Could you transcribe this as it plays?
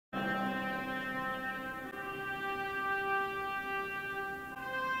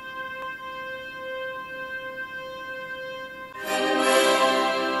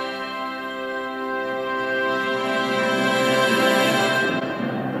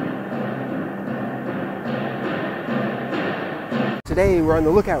Today we're on the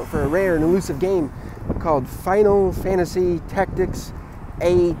lookout for a rare and elusive game called Final Fantasy Tactics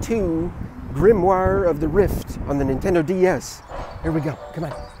A2 Grimoire of the Rift on the Nintendo DS. Here we go, come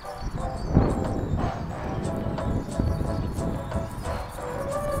on.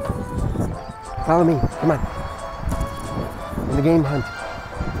 Follow me, come on. In the game hunt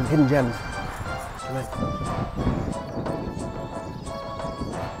for hidden gems. Come on.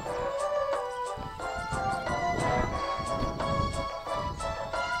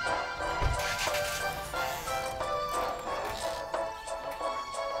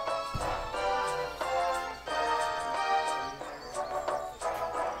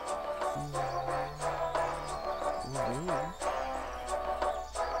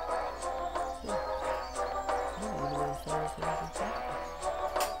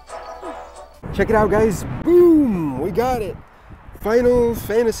 Check it out, guys. Boom! We got it. Final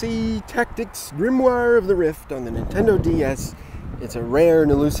Fantasy Tactics Grimoire of the Rift on the Nintendo DS. It's a rare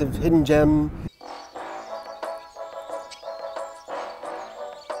and elusive hidden gem.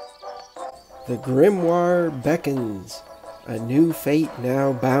 The Grimoire beckons, a new fate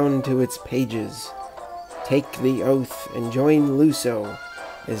now bound to its pages. Take the oath and join Luso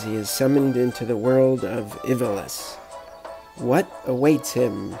as he is summoned into the world of Ivalice. What awaits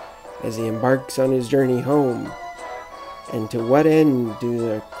him as he embarks on his journey home? And to what end do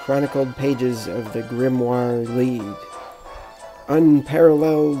the chronicled pages of the Grimoire lead?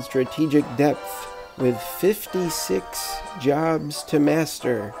 Unparalleled strategic depth with 56 jobs to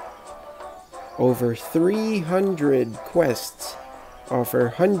master. Over 300 quests offer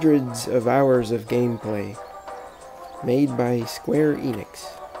hundreds of hours of gameplay. Made by Square Enix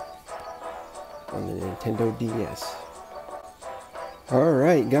on the Nintendo DS.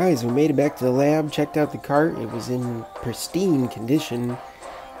 Alright guys, we made it back to the lab, checked out the cart, it was in pristine condition,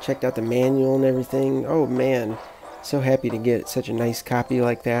 checked out the manual and everything. Oh man, so happy to get such a nice copy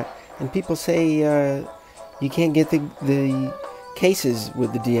like that. And people say you can't get the cases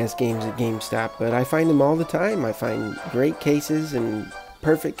with the DS games at GameStop, but I find them all the time. I find great cases and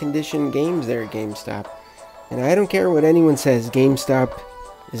perfect condition games there at GameStop. And I don't care what anyone says, GameStop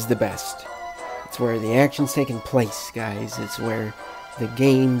is the best. It's where the action's taking place, guys. It's where the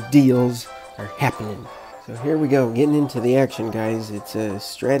game deals are happening. So here we go, getting into the action, guys. It's a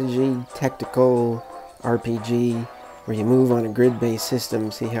strategy, tactical RPG where you move on a grid-based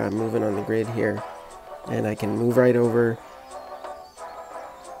system. See how I'm moving on the grid here? And I can move right over.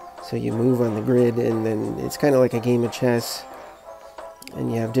 So you move on the grid, and then it's kind of like a game of chess.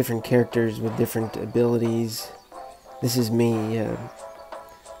 And you have different characters with different abilities. This is me.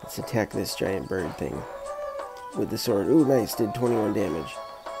 Let's attack this giant bird thing with the sword. Ooh, nice. Did 21 damage.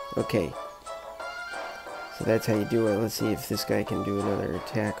 Okay. So that's how you do it. Let's see if this guy can do another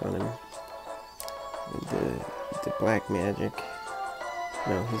attack on him. With the black magic.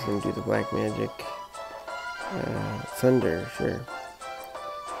 No, he's going to do the black magic. Thunder, sure.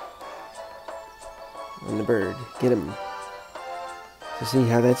 On the bird. Get him. So see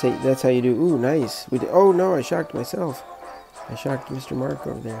how that's how you do. Ooh, nice. Oh no, I shocked myself. I shocked Mr. Mark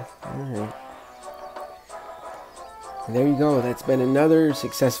over there. Alright. And there you go. That's been another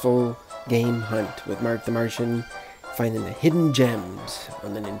successful game hunt with Mark the Martian, finding the hidden gems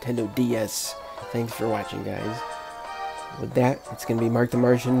on the Nintendo DS. Thanks for watching, guys. With that, it's going to be Mark the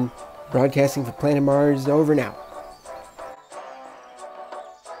Martian broadcasting for Planet Mars. Over now.